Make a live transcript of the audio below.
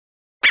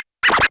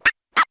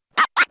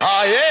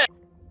Oh, yeah.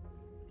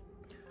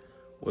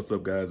 What's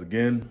up, guys?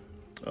 Again,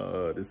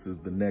 this is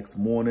the next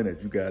morning.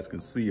 As you guys can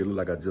see, it looks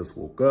like I just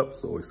woke up,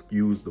 so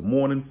excuse the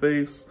morning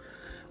face.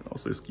 And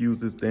also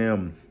excuse this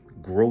damn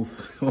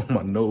growth on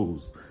my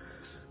nose.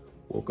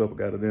 Woke up,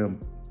 got a damn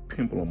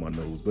pimple on my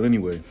nose. But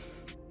anyway,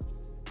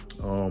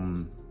 let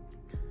me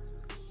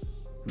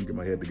get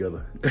my head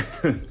together.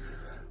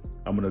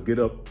 I'm gonna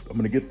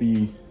get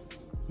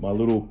my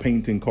little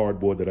painting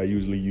cardboard that I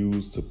usually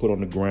use to put on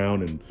the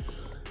ground and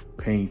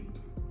paint.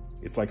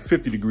 It's like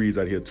 50 degrees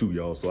out here too,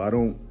 y'all. So I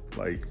don't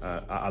like,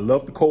 I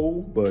love the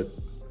cold, but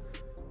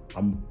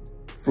I'm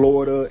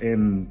Florida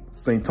and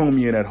St.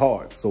 Tomian at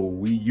heart. So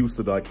we used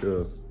to like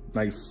the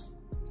nice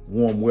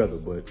warm weather,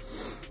 but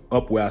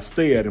up where I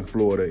stay at in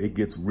Florida, it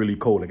gets really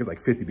cold. Like it's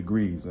like 50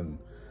 degrees. And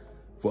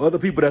for other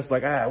people, that's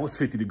like, what's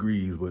 50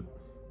 degrees? But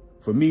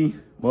for me,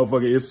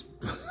 motherfucker, it's,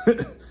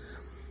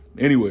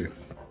 anyway,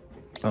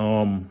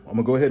 I'm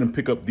gonna go ahead and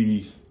pick up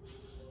these.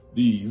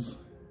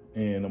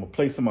 And I'm gonna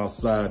place them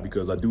outside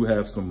because I do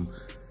have some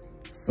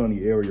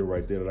sunny area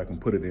right there that I can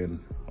put it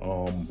in.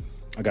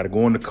 I gotta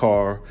go in the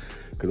car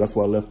because that's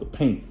where I left the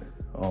paint.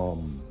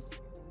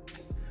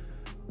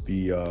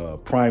 The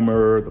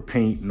primer, the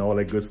paint, and all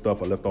that good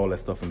stuff. I left all that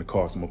stuff in the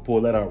car. So I'm gonna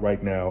pull that out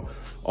right now.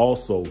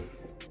 Also,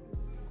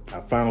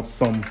 I found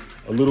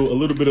a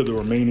little bit of the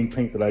remaining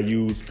paint that I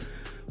used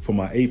for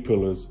my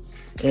A-pillars.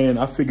 And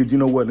I figured, you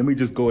know what, let me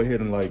just go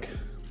ahead and like,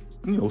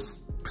 you know,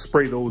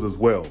 spray those as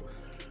well.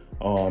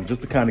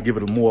 Just to kind of give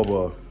it a more of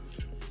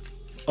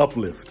a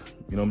uplift,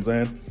 you know what I'm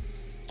saying?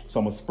 So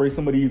I'm gonna spray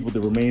some of these with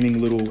the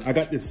remaining little, I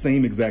got this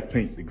same exact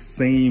paint, the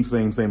same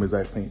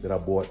exact paint that I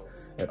bought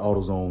at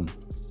AutoZone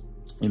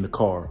in the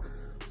car.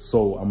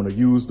 So I'm gonna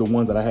use the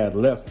ones that I had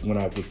left when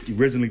I was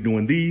originally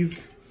doing these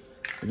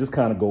and just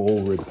kind of go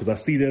over it because I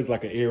see there's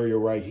like an area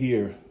right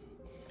here.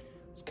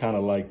 It's kind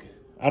of like,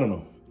 I don't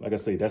know, like I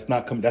say, that's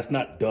not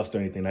dust or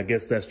anything. I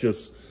guess that's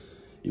just,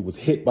 it was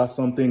hit by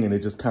something and it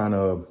just kind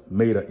of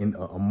made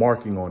a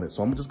marking on it.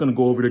 So I'm just gonna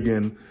go over it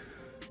again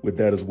with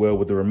that as well,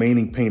 with the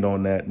remaining paint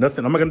on that.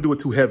 Nothing, I'm not gonna do it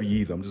too heavy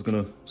either. I'm just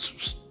gonna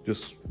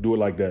just do it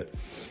like that.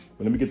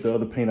 But let me get the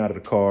other paint out of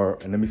the car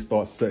and let me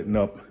start setting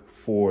up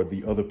for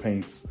the other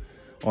paints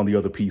on the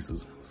other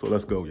pieces. So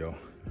let's go, y'all.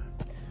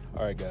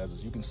 All right, guys,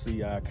 as you can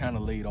see, I kind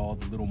of laid all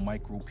the little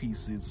micro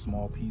pieces,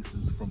 small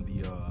pieces from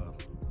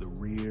the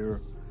rear,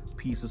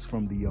 pieces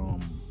from the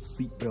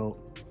seat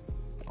belt,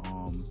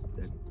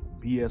 that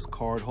BS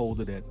card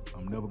holder that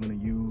I'm never gonna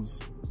use.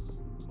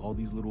 All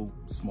these little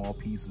small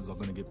pieces are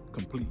gonna get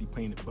completely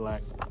painted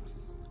black.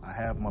 I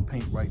have my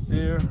paint right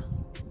there.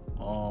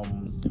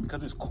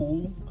 Because it's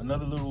cool,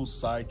 another little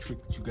side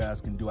trick that you guys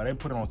can do. I didn't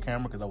put it on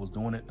camera because I was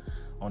doing it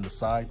on the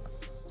side.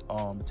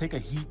 Take a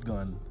heat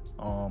gun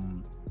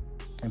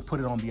and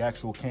put it on the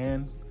actual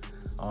can.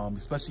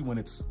 Especially when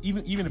it's,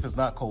 even if it's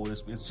not cold,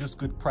 it's just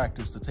good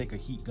practice to take a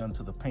heat gun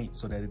to the paint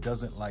so that it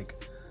doesn't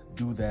like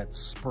do that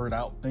spurt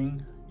out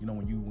thing, you know,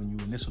 when you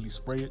initially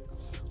spray it.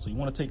 So you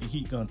want to take a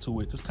heat gun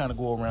to it, just kind of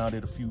go around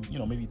it a few, you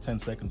know, maybe 10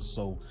 seconds or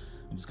so,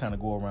 and just kind of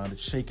go around it,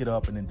 shake it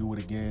up, and then do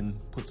it again,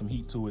 put some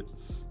heat to it.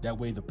 That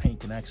way the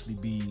paint can actually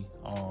be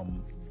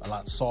a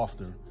lot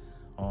softer.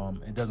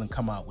 It doesn't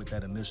come out with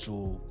that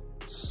initial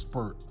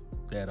spurt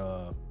that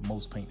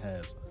most paint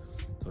has.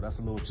 So that's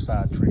a little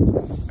side trick.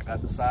 I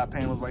got the side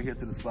panels right here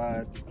to the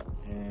side,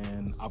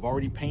 and I've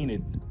already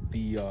painted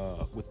the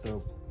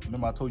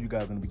remember I told you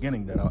guys in the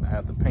beginning that I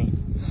have the paint,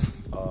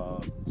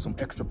 some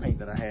extra paint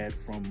that I had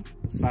from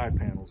the side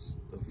panels,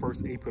 the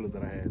first A-pillars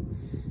that I had.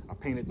 I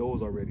painted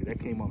those already. That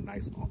came out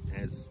nice,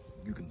 as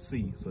you can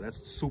see. So that's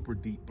super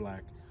deep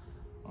black.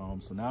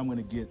 So now I'm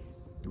gonna get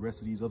the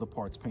rest of these other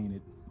parts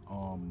painted,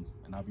 and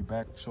I'll be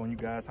back showing you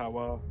guys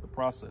how the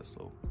process.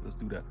 So let's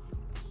do that.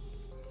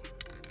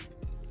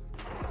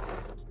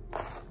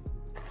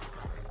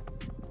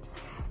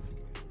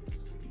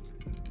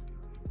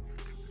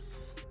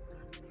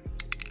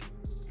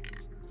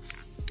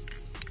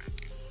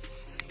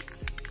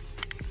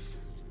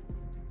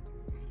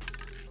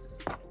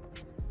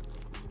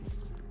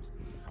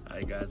 All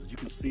right, guys, as you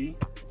can see,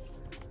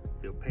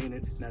 they're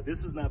painted. Now,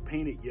 this is not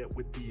painted yet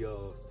with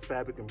the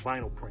fabric and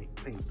vinyl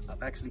paint.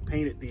 I've actually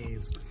painted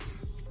these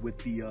with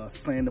the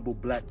sandable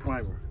black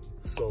primer.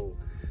 So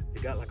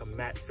they got like a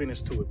matte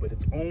finish to it, but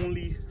it's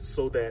only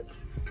so that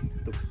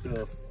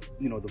the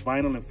you know, the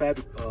vinyl and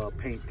fabric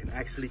paint can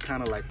actually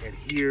kind of like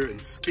adhere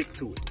and stick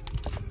to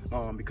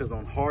it. Because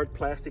on hard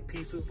plastic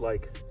pieces,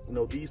 like, you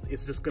know, these,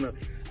 it's just gonna,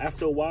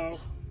 after a while,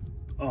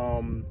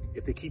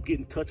 if they keep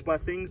getting touched by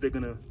things, they're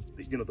gonna,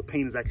 you know, the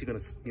paint is actually gonna,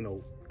 you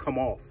know, come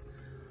off.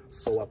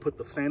 So I put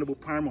the sandable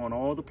primer on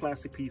all the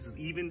plastic pieces.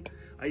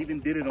 I even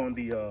did it on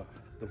the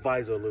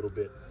visor a little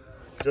bit,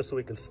 just so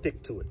it can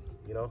stick to it,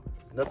 you know?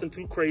 Nothing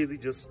too crazy,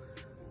 just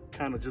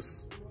kind of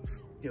just,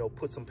 you know,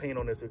 put some paint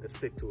on there so it can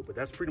stick to it. But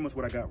that's pretty much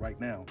what I got right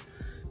now.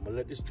 I'm gonna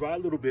let this dry a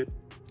little bit,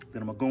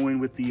 then I'm gonna go in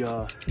with the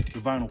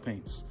vinyl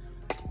paints.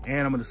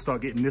 And I'm gonna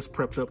start getting this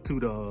prepped up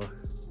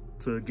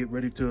to get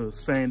ready to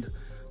sand,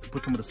 to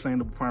put some of the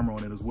sandable primer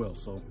on it as well.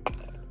 So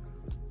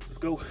let's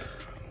go.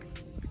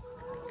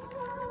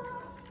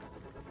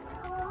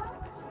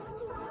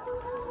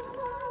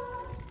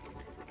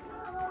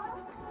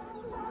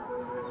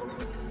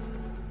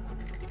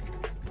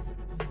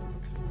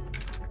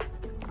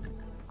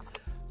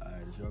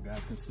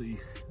 see.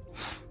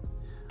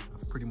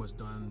 I've pretty much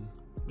done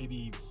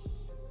maybe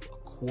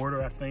a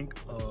quarter, I think,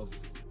 of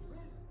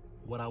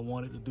what I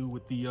wanted to do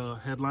with the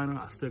headliner.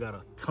 I still got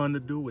a ton to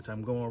do, which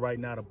I'm going right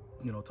now to,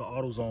 to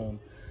AutoZone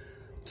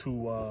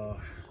to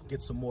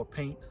get some more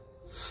paint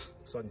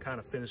so I can kind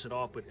of finish it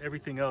off. But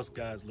everything else,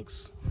 guys,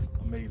 looks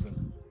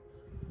amazing.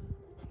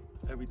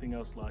 Everything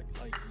else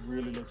like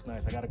really looks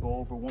nice. I got to go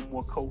over one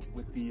more coat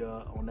with the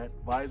on that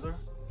visor,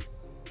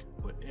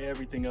 but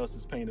everything else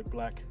is painted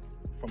black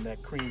from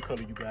that cream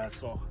color you guys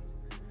saw.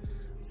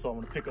 So I'm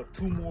gonna pick up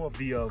 2 more of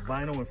the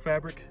vinyl and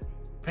fabric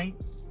paint,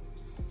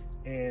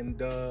 and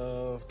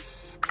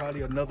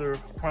probably another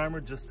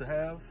primer just to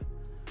have.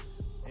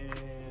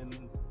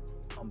 And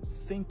I'm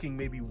thinking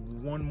maybe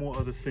one more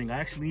other thing. I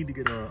actually need to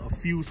get a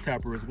fuse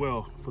tapper as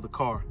well for the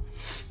car.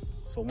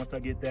 So once I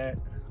get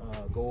that,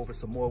 go over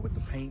some more with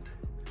the paint.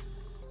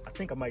 I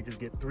think I might just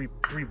get three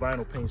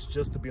vinyl paints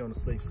just to be on the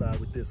safe side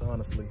with this,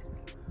 honestly.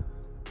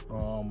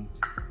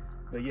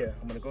 But yeah,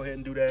 I'm gonna go ahead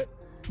and do that.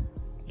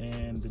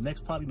 And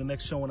probably the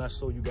next showing I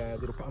show you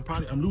guys,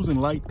 I'm losing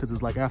light because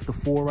it's like after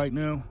 4 right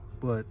now.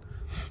 But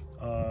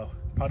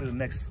probably the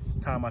next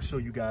time I show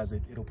you guys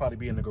it'll probably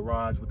be in the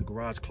garage with the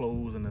garage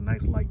closed and a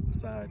nice light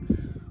inside,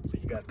 so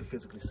you guys can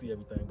physically see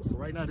everything. But for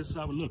right now, this is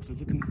how it looks. It's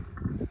looking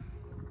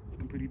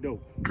pretty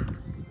dope.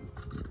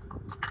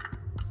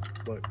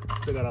 But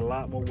still got a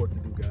lot more work to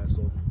do, guys,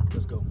 so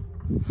let's go.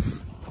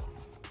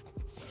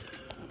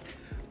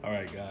 All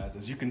right, guys,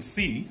 as you can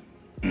see,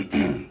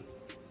 I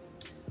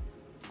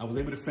was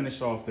able to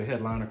finish off the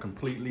headliner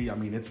completely. I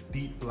mean, it's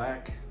deep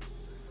black,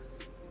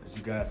 as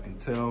you guys can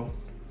tell.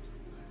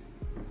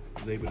 I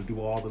was able to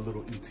do all the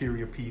little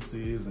interior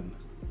pieces, and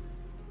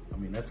I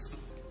mean, that's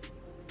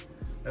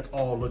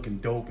all looking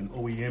dope and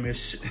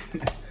OEM-ish.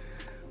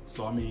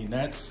 So I mean,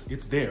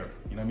 it's there,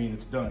 you know what I mean?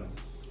 It's done.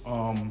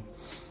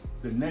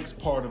 The next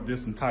part of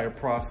this entire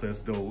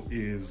process, though,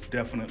 is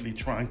definitely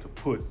trying to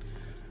put,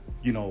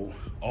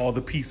 all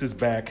the pieces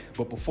back.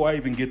 But before I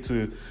even get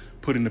to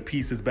putting the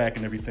pieces back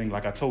and everything,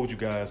 like I told you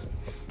guys,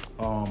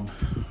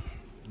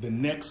 the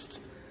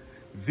next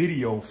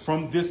video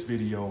from this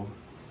video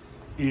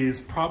is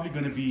probably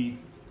going to be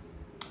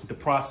the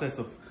process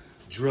of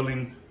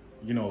drilling,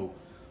 the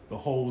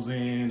holes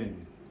in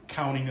and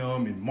counting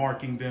them and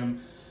marking them.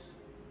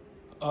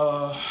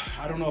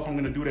 I don't know if I'm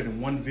going to do that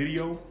in one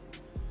video.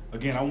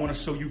 Again, I want to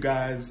show you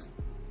guys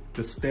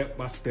the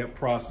step-by-step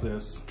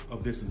process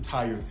of this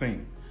entire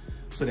thing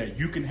so that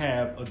you can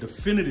have a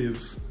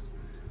definitive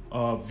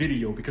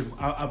video, because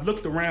I've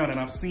looked around and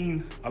I've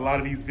seen a lot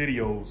of these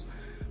videos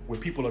where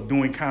people are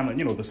doing kind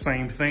of, the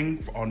same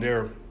thing on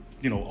their,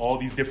 all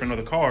these different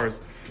other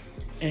cars.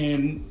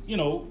 And,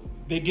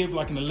 they give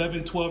like an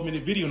 11,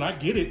 12-minute video, and I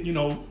get it,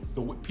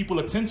 the people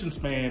attention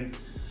span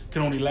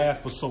can only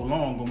last for so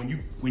long. But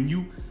when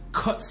you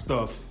cut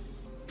stuff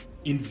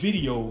in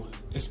video,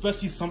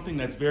 especially something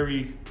that's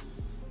very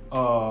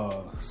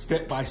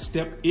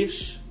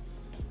step-by-step-ish,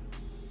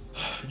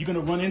 you're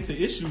gonna run into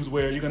issues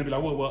where you're gonna be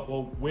like,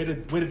 well, where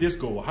did this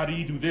go? How do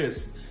you do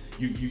this?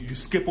 You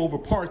skip over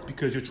parts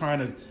because you're trying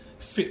to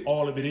fit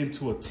all of it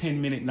into a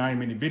 10-minute,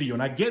 9-minute video.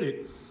 And I get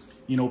it,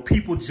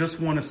 people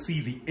just want to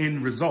see the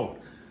end result.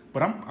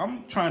 But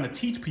I'm trying to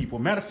teach people.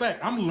 Matter of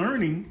fact, I'm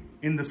learning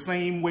in the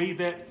same way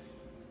that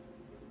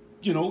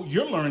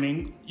you're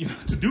learning,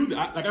 to do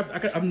that. Like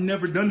I've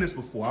never done this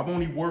before. I've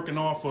only working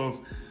off of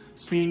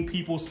seeing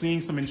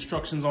some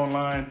instructions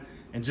online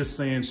and just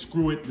saying,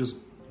 screw it, just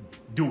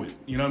do it.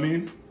 You know what I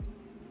mean?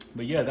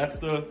 But yeah, that's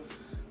the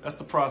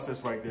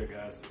process right there,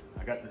 guys.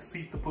 I got the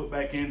seat to put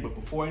back in, but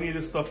before any of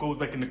this stuff goes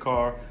back in the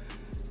car,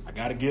 I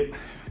gotta get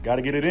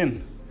it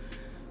in.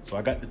 So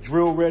I got the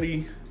drill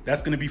ready.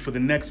 That's gonna be for the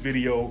next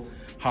video,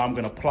 how I'm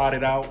gonna plot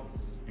it out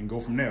and go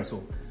from there.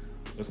 So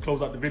let's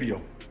close out the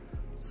video.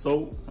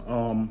 So,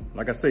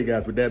 like I say,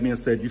 guys, with that being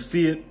said, you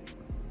see it,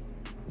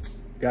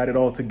 got it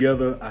all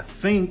together. I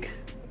think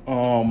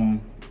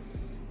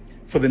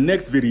for the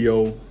next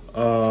video,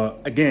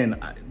 again,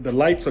 the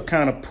lights are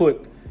kind of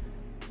put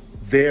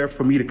there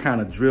for me to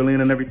kind of drill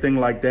in and everything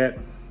like that.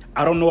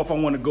 I don't know if I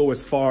want to go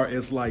as far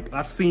as, like,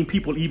 I've seen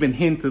people even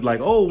hinted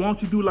like, oh, why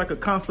don't you do like a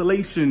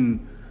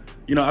constellation?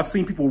 I've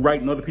seen people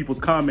write in other people's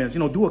comments,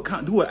 do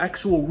an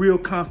actual real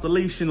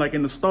constellation like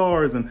in the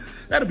stars, and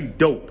that'd be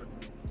dope.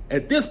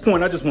 At this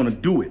point, I just want to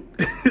do it.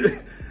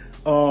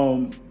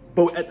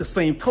 But at the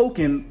same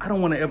token, I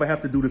don't want to ever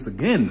have to do this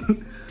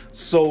again.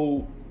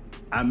 So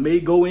I may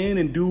go in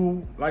and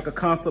do like a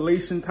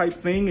constellation type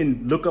thing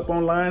and look up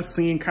online,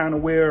 seeing kind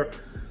of where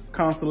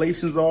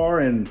constellations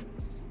are.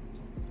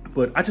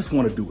 But I just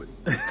want to do it.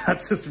 I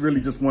just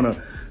really just want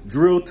to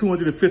drill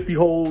 250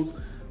 holes,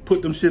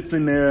 put them shits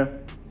in there,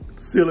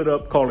 seal it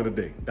up, call it a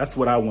day. That's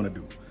what I want to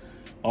do.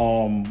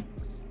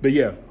 But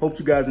yeah, hope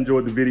you guys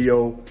enjoyed the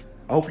video.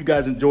 I hope you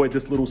guys enjoyed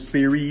this little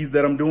series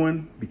that I'm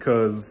doing,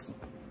 because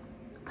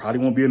probably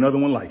won't be another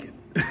one like it.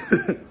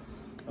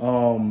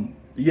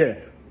 Yeah,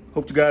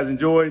 hope you guys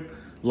enjoyed.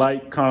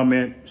 Like,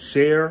 comment,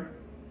 share,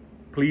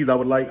 please. I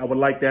would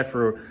like that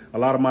for a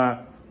lot of my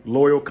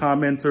loyal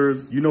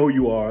commenters. You know who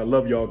you are. I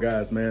love y'all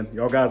guys, man.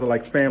 Y'all guys are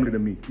like family to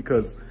me,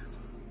 because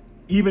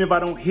even if I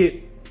don't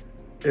hit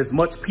as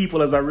much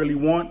people as I really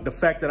want, the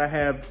fact that I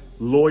have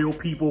loyal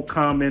people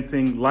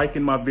commenting,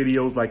 liking my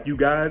videos like you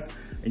guys,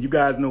 and you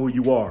guys know who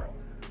you are.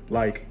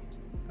 Like,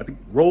 I think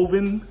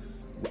Rolvin,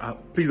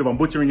 please if I'm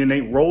butchering your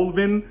name,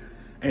 Rolvin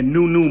and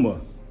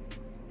Numa.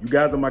 You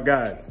guys are my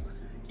guys.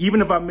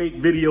 Even if I make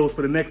videos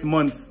for the next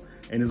months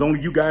and there's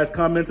only you guys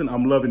commenting,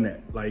 I'm loving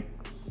that. Like,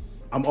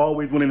 I'm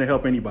always willing to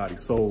help anybody.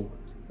 So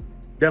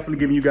definitely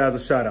giving you guys a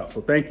shout out.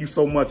 So thank you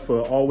so much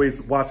for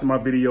always watching my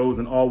videos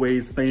and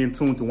always staying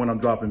tuned to when I'm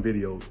dropping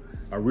videos.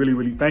 I really,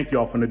 really thank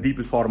y'all from the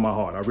deepest part of my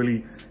heart. I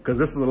really, because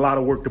this is a lot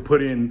of work to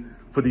put in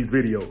for these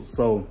videos.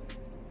 So,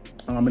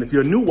 and if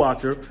you're a new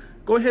watcher,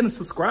 go ahead and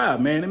subscribe,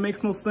 man. It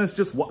makes no sense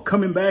just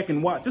coming back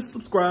and watch. Just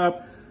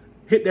subscribe,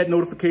 hit that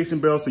notification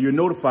bell so you're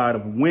notified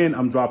of when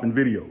I'm dropping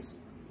videos.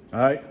 All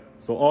right.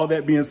 So all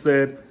that being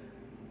said,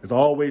 as I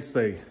always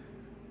say,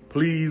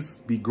 please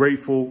be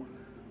grateful,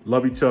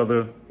 love each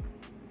other.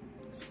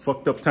 It's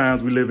fucked up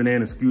times we living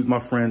in, excuse my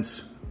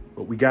French,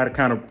 but we got to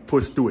kind of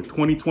push through it.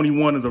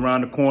 2021 is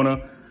around the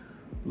corner.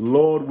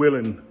 Lord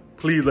willing,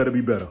 please let it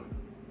be better.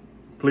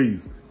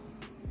 Please.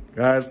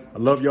 Guys, I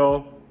love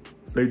y'all.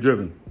 Stay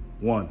driven.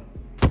 One.